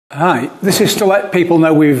Hi, this is to let people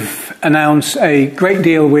know we've announced a great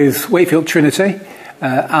deal with Wakefield Trinity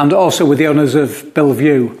and also with the owners of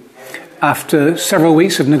Bellevue. After several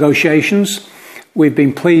weeks of negotiations, we've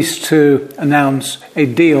been pleased to announce a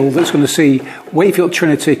deal that's going to see Wakefield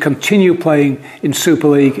Trinity continue playing in Super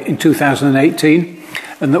League in 2018,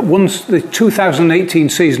 and that once the 2018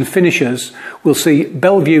 season finishes, we'll see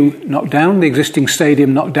Bellevue knocked down, the existing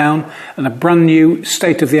stadium knocked down, and a brand new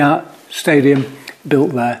state-of-the-art stadium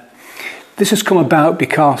built there. This has come about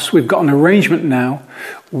because we've got an arrangement now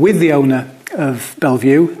with the owner of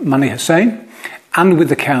Bellevue, Manny Hussain, and with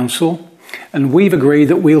the council, and we've agreed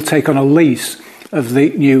that we'll take on a lease of the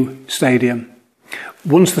new stadium.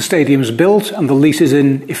 Once the stadium is built and the lease is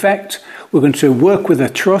in effect, we're going to work with a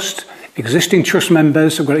trust. Existing trust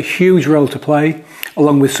members have got a huge role to play,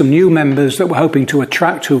 along with some new members that we're hoping to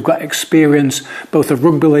attract who've got experience both of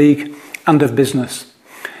rugby league and of business.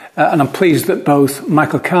 And I'm pleased that both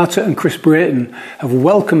Michael Carter and Chris Brayton have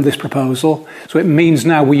welcomed this proposal. So it means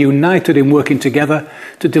now we're united in working together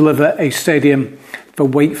to deliver a stadium for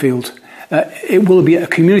Wakefield. It will be a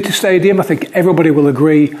community stadium. I think everybody will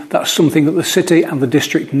agree that's something that the city and the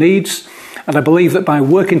district needs. And I believe that by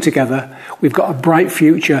working together, we've got a bright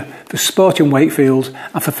future for sport in Wakefield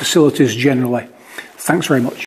and for facilities generally. Thanks very much.